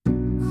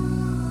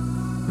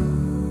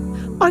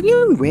Are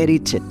you ready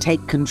to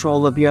take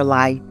control of your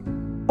life?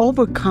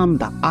 Overcome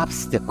the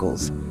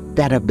obstacles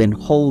that have been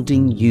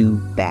holding you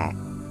back.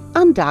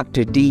 I'm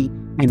Dr. D,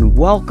 and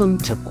welcome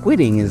to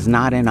Quitting is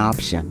Not an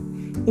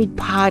Option, a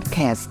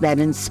podcast that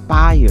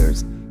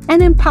inspires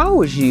and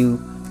empowers you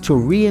to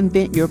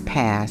reinvent your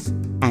past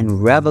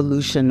and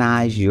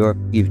revolutionize your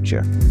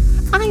future.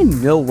 I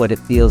know what it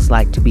feels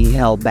like to be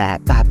held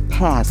back by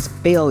past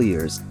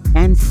failures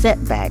and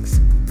setbacks,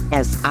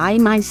 as I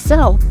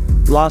myself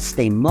lost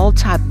a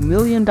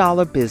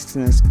multi-million-dollar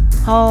business,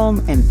 home,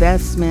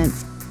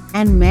 investments,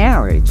 and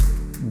marriage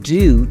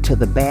due to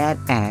the bad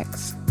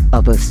acts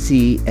of a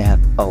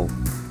CFO.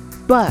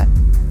 But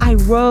I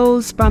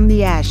rose from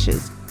the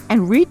ashes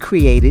and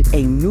recreated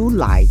a new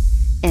life,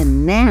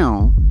 and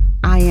now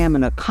I am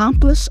an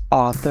accomplished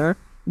author,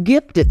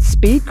 gifted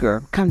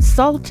speaker,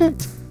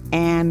 consultant,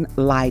 and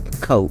life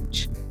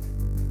coach.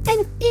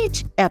 In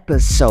each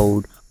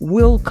episode,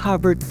 we'll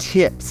cover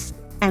tips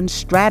and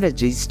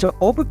strategies to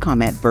overcome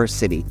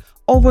adversity,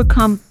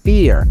 overcome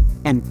fear,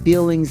 and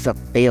feelings of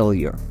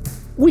failure.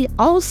 We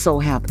also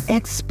have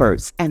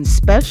experts and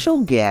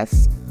special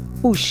guests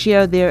who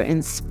share their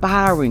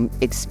inspiring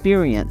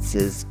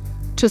experiences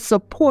to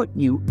support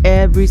you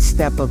every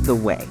step of the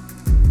way.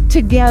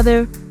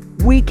 Together,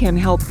 we can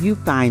help you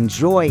find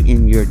joy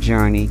in your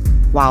journey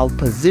while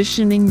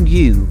positioning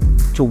you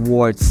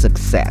towards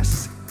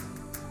success.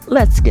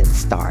 Let's get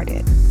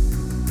started.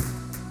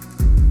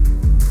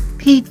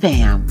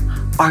 P-Fam,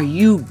 are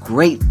you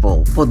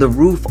grateful for the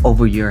roof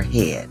over your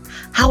head?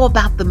 How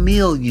about the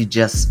meal you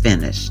just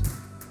finished?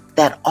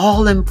 That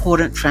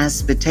all-important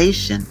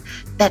transportation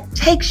that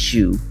takes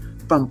you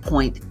from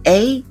point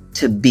A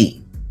to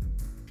B.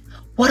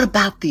 What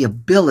about the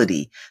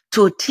ability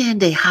to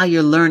attend a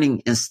higher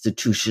learning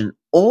institution,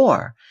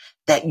 or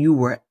that you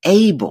were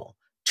able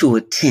to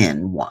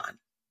attend one?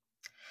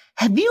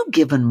 Have you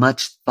given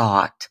much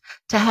thought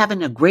to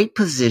having a great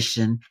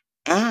position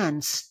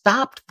and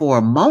stopped for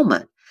a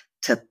moment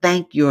to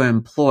thank your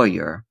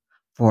employer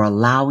for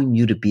allowing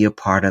you to be a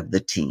part of the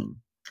team?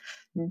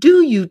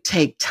 Do you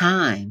take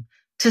time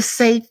to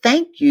say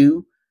thank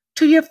you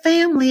to your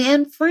family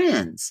and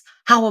friends?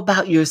 How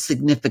about your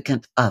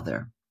significant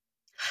other?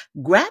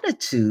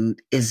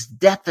 Gratitude is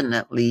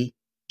definitely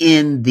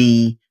in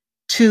the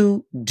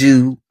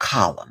to-do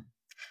column.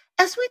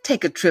 As we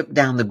take a trip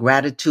down the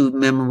gratitude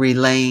memory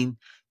lane,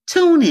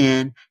 tune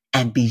in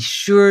and be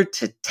sure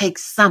to take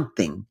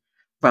something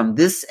from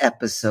this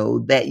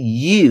episode that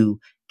you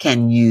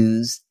can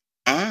use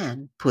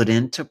and put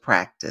into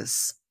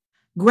practice.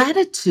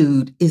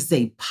 Gratitude is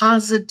a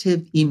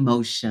positive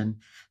emotion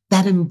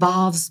that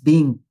involves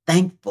being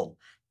thankful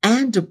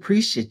and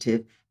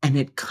appreciative, and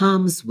it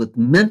comes with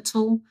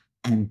mental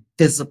and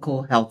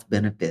physical health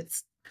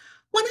benefits.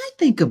 When I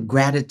think of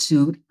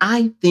gratitude,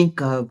 I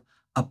think of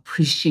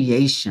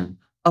appreciation,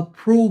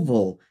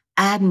 approval,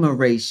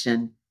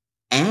 admiration,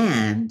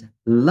 and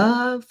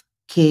love,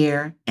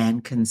 care,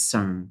 and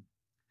concern.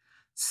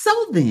 So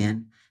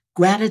then,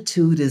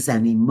 gratitude is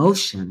an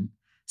emotion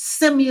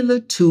similar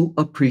to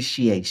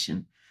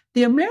appreciation.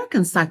 The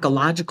American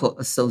Psychological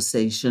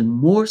Association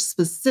more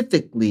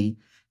specifically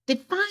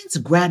defines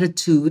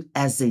gratitude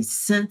as a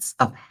sense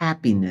of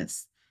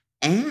happiness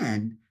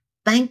and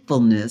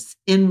thankfulness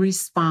in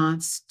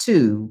response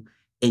to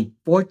a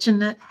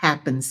fortunate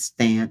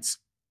happenstance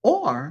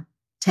or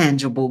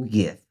tangible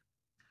gift.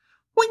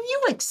 When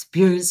you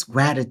experience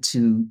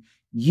gratitude,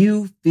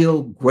 you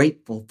feel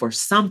grateful for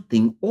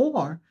something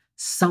or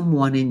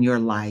someone in your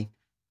life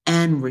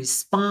and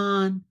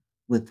respond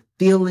with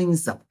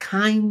feelings of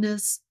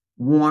kindness,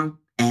 warmth,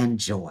 and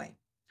joy.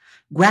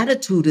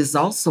 Gratitude is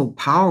also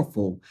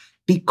powerful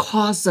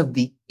because of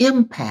the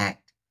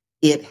impact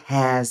it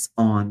has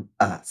on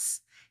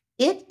us.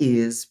 It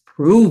is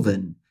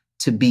proven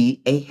to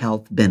be a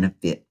health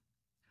benefit.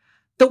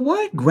 The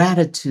word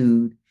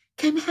gratitude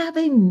can have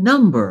a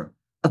number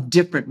of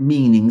different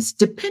meanings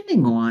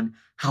depending on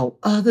how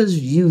others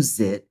use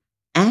it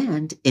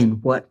and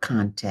in what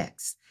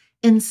context.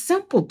 In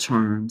simple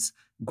terms,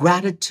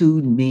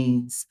 gratitude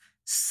means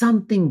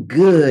something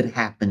good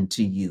happened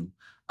to you,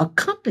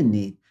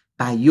 accompanied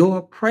by your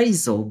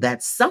appraisal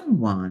that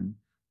someone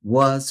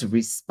was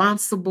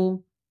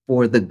responsible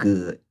for the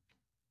good.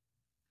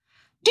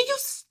 Do you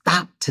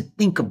stop to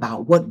think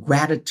about what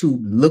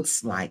gratitude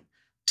looks like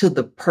to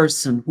the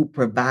person who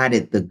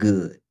provided the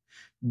good?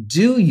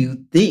 Do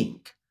you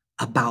think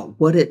about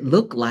what it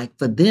looked like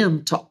for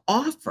them to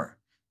offer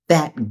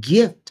that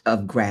gift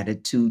of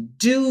gratitude?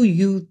 Do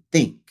you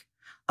think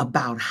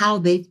about how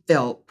they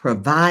felt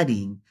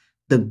providing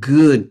the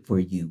good for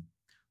you?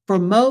 For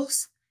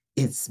most,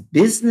 it's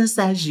business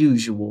as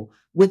usual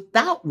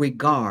without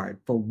regard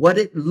for what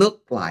it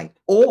looked like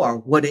or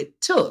what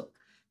it took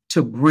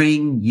to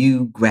bring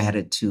you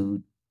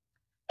gratitude.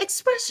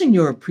 Expressing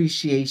your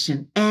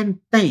appreciation and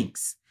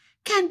thanks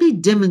can be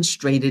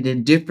demonstrated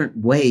in different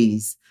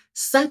ways,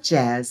 such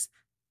as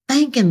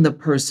thanking the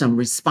person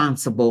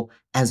responsible,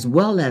 as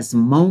well as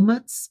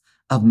moments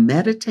of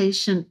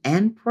meditation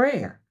and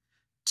prayer,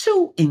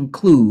 to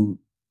include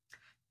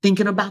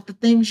thinking about the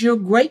things you're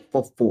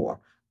grateful for,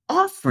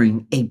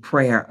 offering a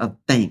prayer of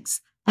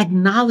thanks,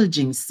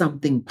 acknowledging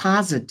something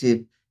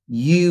positive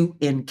you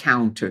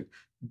encountered,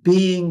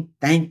 being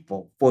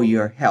thankful for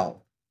your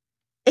health.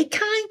 A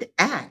kind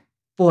act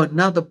for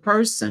another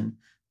person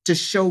to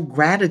show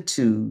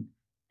gratitude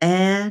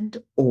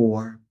and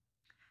or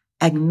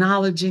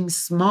acknowledging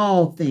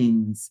small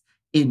things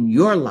in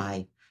your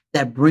life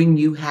that bring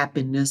you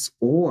happiness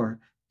or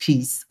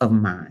peace of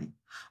mind.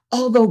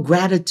 Although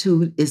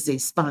gratitude is a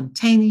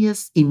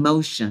spontaneous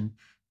emotion,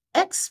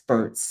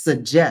 experts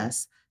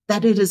suggest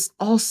that it is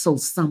also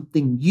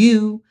something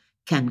you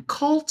can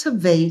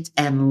cultivate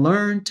and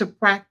learn to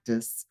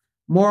practice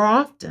more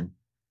often.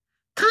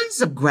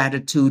 Kinds of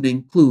gratitude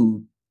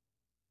include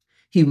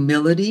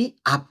humility,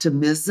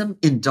 optimism,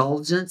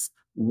 indulgence.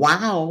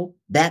 Wow,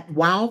 that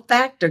wow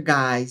factor,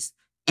 guys,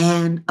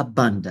 and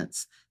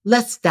abundance.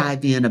 Let's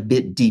dive in a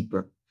bit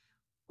deeper.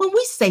 When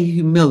we say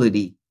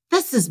humility,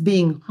 this is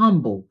being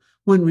humble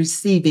when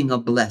receiving a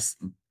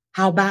blessing.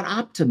 How about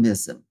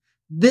optimism?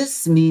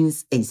 This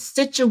means a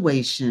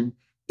situation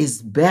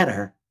is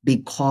better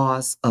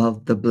because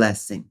of the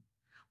blessing.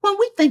 When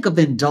we think of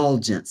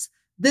indulgence,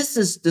 this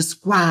is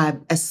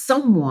described as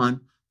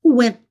someone who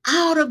went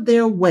out of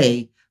their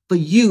way for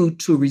you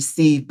to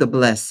receive the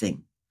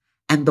blessing.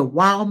 And the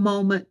wow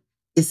moment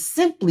is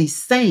simply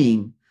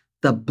saying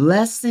the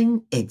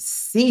blessing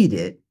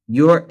exceeded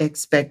your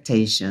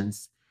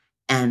expectations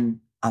and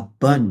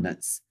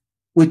abundance,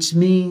 which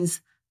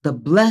means the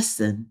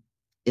blessing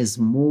is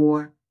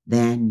more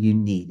than you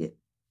needed.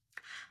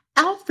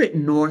 Alfred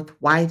North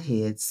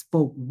Whitehead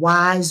spoke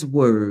wise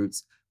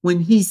words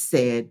when he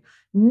said,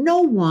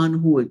 "No one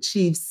who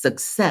achieves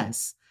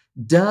success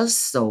does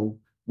so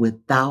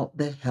without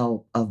the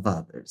help of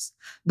others."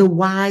 The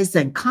wise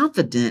and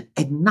confident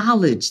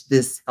acknowledge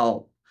this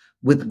help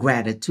with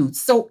gratitude.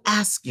 So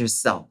ask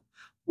yourself,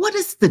 what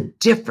is the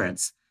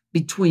difference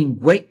between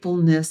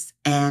gratefulness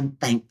and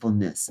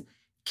thankfulness?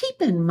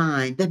 Keep in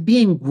mind that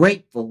being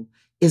grateful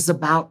is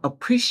about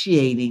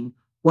appreciating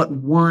what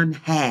one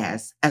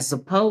has as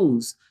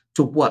opposed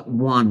to what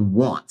one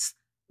wants.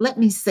 Let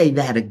me say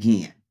that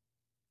again.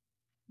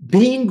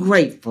 Being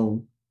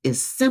grateful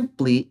is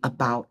simply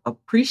about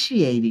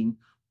appreciating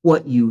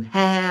what you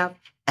have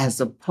as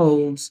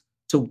opposed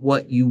to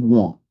what you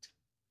want.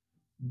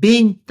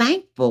 Being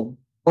thankful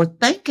or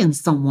thanking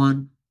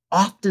someone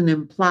often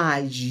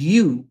implies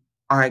you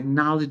are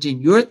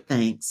acknowledging your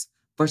thanks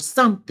for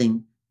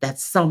something that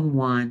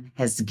someone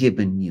has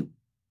given you.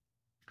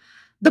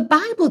 The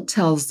Bible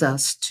tells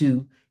us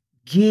to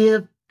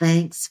give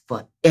thanks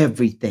for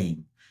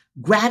everything.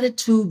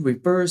 Gratitude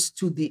refers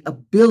to the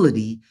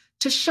ability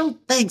to show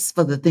thanks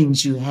for the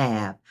things you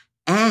have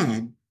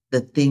and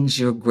the things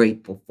you're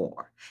grateful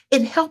for.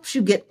 It helps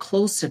you get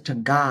closer to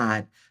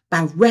God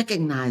by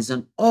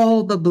recognizing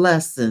all the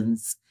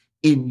blessings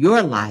in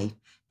your life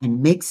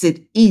and makes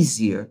it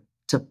easier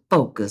to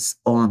focus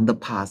on the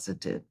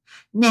positive.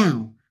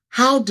 Now,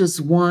 how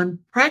does one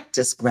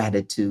practice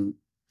gratitude?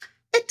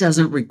 It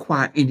doesn't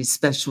require any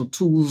special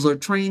tools or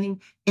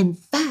training. In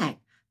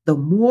fact, the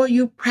more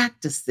you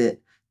practice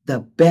it, the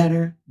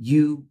better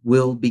you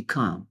will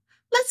become.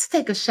 Let's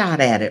take a shot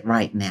at it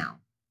right now.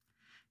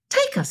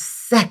 Take a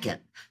second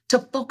to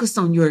focus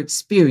on your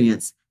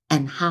experience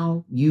and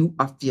how you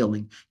are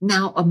feeling.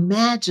 Now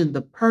imagine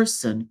the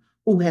person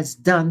who has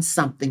done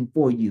something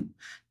for you.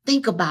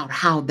 Think about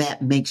how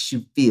that makes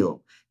you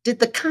feel. Did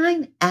the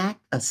kind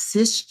act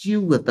assist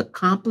you with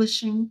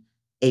accomplishing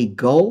a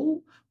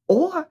goal,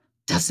 or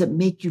does it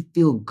make you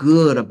feel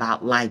good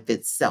about life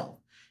itself?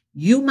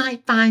 You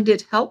might find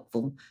it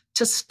helpful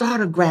to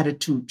start a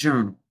gratitude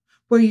journal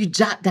where you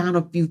jot down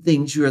a few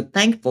things you're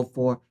thankful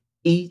for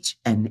each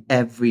and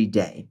every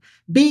day.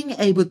 Being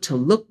able to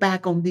look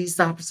back on these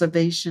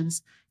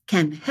observations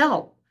can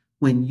help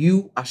when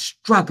you are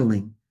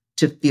struggling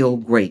to feel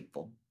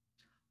grateful.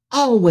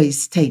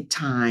 Always take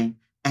time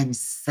and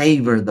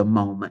savor the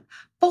moment.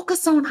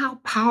 Focus on how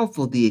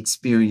powerful the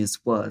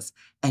experience was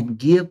and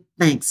give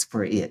thanks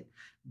for it.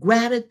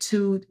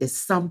 Gratitude is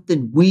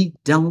something we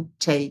don't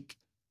take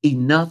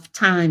enough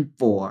time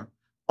for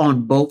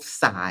on both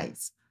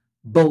sides,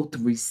 both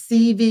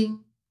receiving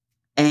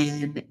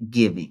and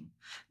giving.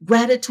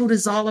 Gratitude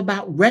is all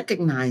about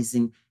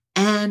recognizing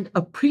and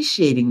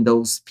appreciating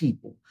those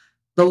people,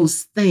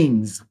 those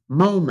things,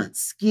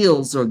 moments,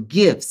 skills, or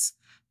gifts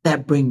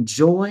that bring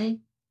joy,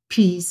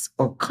 peace,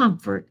 or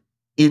comfort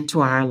into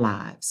our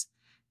lives.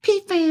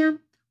 PFAM,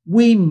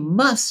 we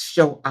must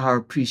show our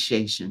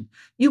appreciation.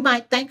 You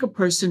might thank a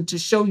person to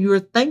show you're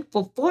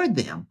thankful for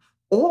them,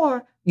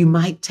 or you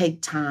might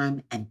take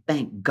time and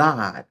thank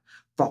God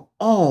for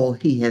all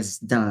He has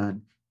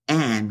done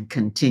and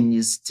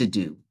continues to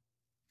do.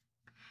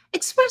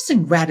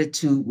 Expressing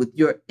gratitude with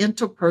your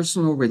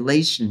interpersonal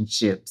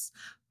relationships,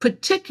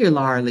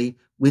 particularly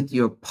with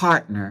your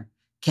partner,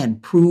 can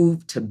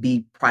prove to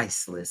be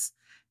priceless.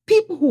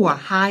 People who are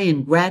high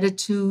in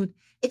gratitude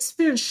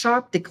experience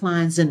sharp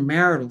declines in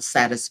marital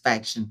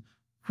satisfaction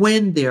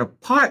when their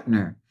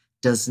partner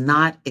does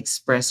not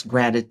express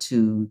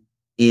gratitude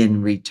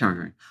in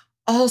return.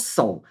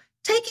 Also,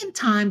 taking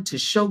time to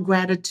show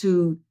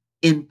gratitude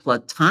in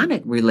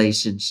platonic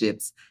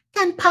relationships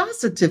can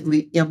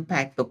positively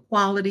impact the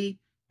quality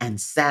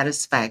and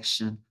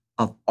satisfaction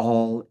of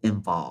all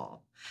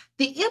involved.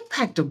 The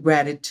impact of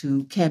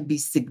gratitude can be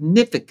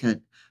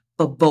significant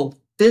for both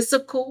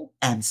physical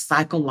and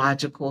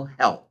psychological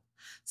health.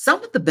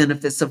 Some of the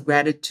benefits of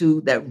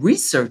gratitude that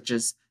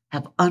researchers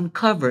have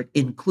uncovered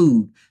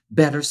include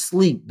better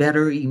sleep,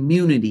 better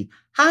immunity,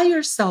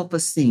 higher self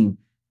esteem,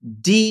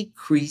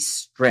 decreased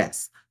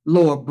stress,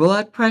 lower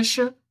blood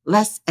pressure,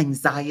 less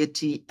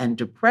anxiety and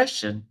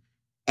depression,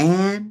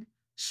 and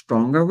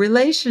stronger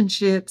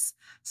relationships.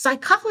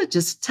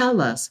 Psychologists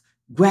tell us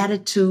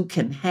gratitude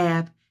can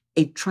have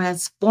a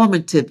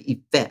transformative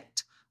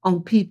effect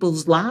on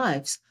people's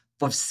lives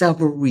for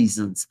several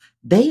reasons.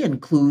 They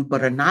include,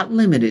 but are not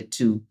limited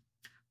to,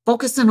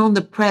 focusing on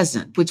the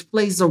present, which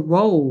plays a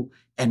role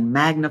in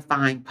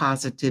magnifying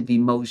positive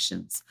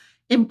emotions,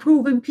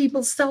 improving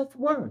people's self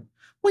worth.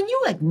 When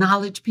you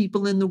acknowledge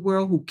people in the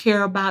world who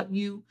care about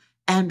you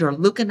and are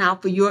looking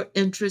out for your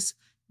interests,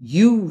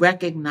 you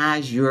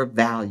recognize your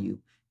value.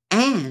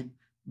 And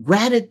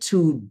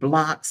gratitude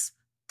blocks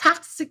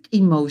toxic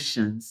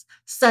emotions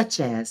such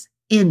as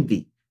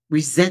envy,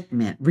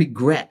 resentment,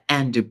 regret,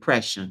 and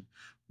depression.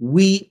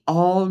 We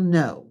all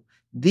know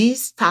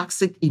these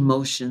toxic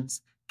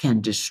emotions can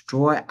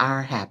destroy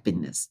our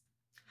happiness.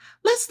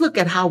 Let's look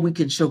at how we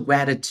can show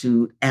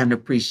gratitude and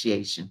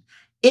appreciation.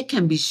 It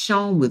can be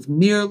shown with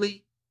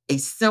merely a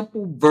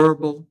simple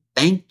verbal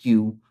thank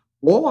you,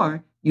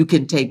 or you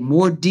can take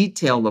more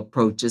detailed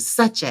approaches,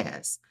 such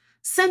as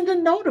send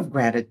a note of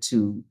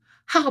gratitude.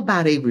 How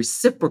about a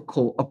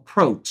reciprocal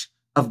approach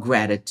of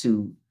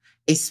gratitude,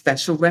 a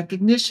special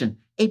recognition,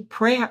 a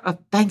prayer of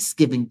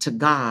thanksgiving to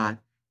God,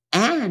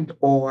 and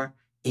or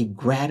a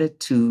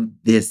gratitude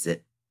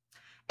visit?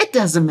 It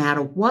doesn't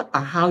matter what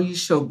or how you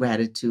show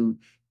gratitude,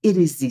 it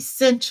is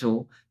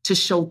essential to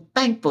show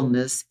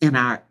thankfulness in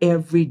our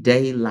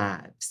everyday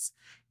lives.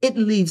 It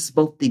leaves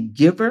both the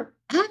giver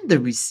and the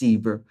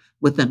receiver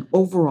with an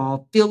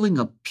overall feeling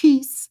of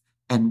peace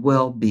and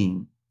well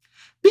being.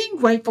 Being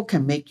grateful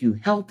can make you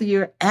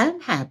healthier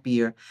and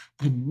happier,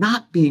 and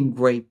not being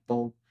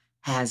grateful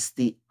has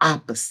the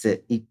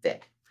opposite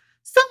effect.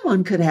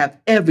 Someone could have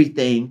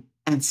everything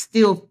and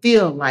still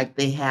feel like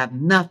they have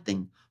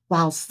nothing,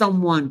 while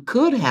someone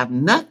could have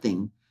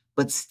nothing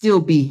but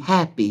still be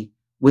happy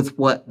with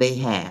what they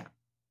have.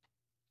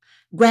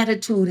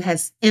 Gratitude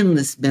has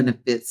endless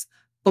benefits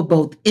for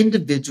both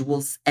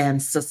individuals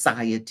and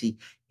society.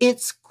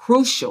 It's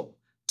crucial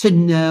to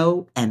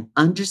know and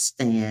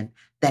understand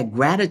that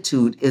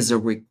gratitude is a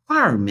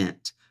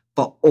requirement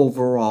for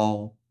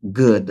overall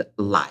good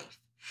life.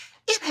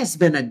 It has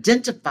been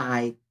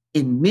identified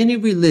in many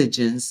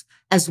religions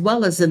as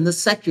well as in the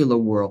secular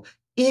world.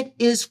 It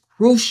is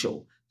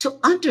crucial to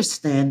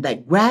understand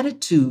that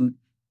gratitude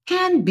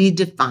can be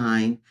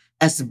defined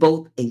as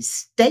both a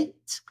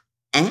state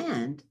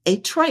and a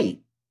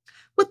trait.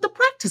 With the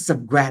practice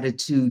of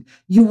gratitude,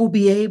 you will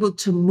be able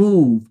to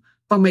move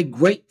from a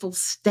grateful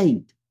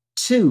state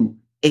to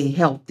a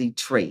healthy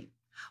trait.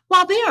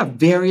 While there are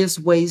various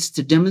ways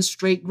to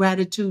demonstrate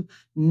gratitude,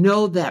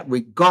 know that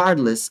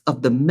regardless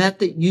of the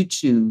method you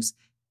choose,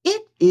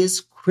 it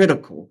is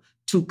critical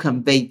to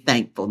convey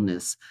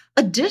thankfulness.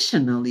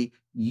 Additionally,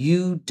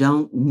 you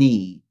don't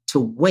need to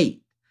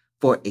wait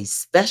for a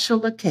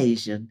special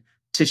occasion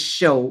to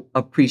show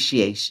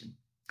appreciation.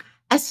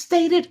 As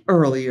stated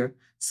earlier,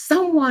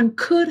 someone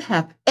could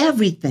have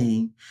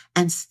everything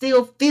and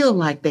still feel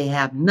like they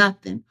have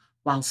nothing,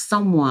 while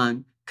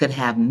someone could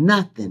have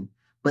nothing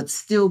but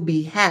still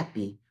be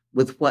happy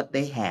with what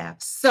they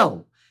have.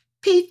 So,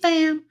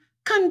 PFAM,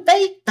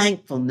 convey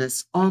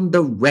thankfulness on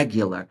the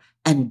regular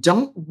and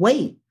don't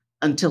wait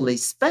until a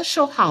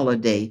special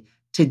holiday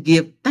to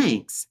give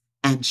thanks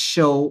and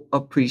show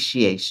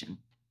appreciation.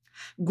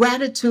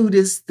 Gratitude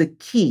is the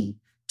key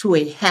to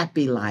a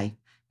happy life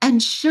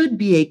and should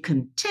be a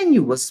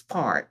continuous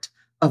part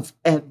of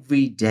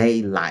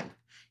everyday life.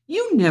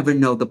 You never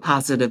know the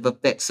positive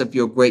effects of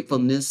your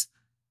gratefulness.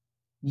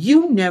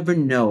 You never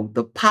know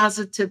the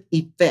positive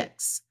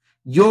effects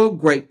your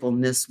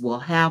gratefulness will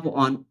have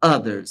on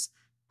others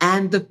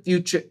and the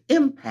future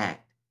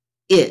impact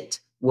it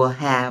will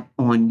have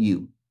on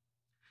you.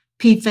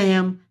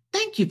 PFAM,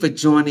 thank you for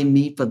joining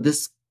me for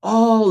this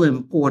all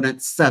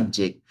important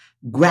subject,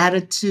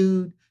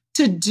 gratitude,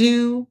 to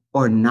do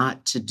or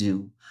not to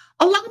do.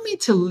 Allow me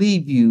to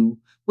leave you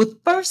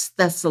with 1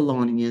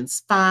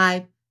 Thessalonians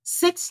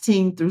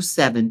 5:16 through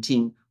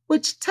 17,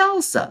 which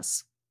tells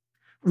us,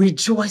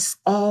 rejoice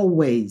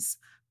always,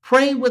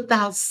 pray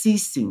without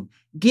ceasing,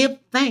 give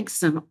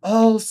thanks in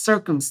all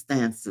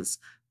circumstances,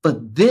 for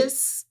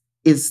this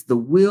is the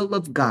will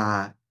of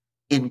God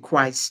in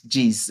Christ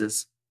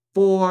Jesus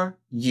for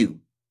you.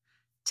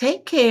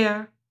 Take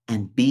care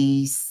and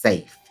be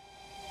safe.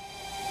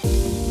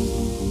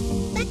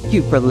 Thank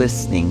you for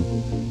listening.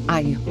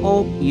 I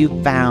hope you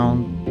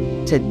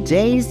found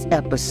today's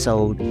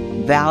episode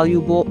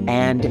valuable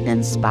and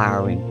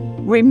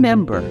inspiring.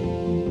 Remember,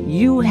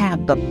 You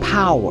have the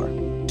power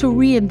to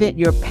reinvent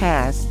your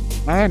past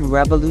and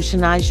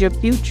revolutionize your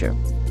future.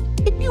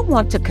 If you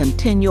want to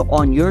continue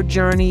on your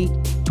journey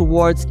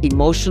towards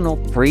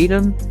emotional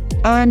freedom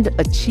and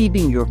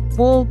achieving your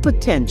full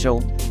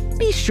potential,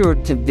 be sure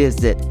to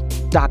visit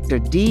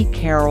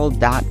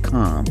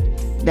drdcarroll.com.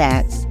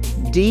 That's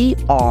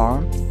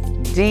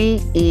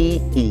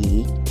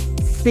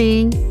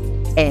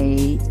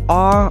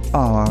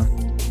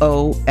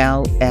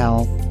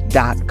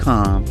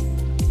DRDEECARROLL.com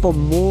for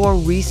more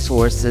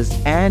resources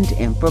and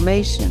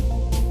information.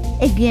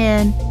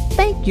 Again,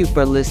 thank you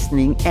for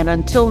listening, and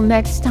until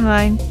next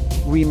time,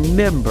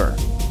 remember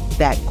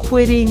that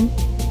quitting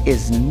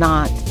is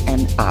not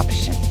an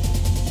option.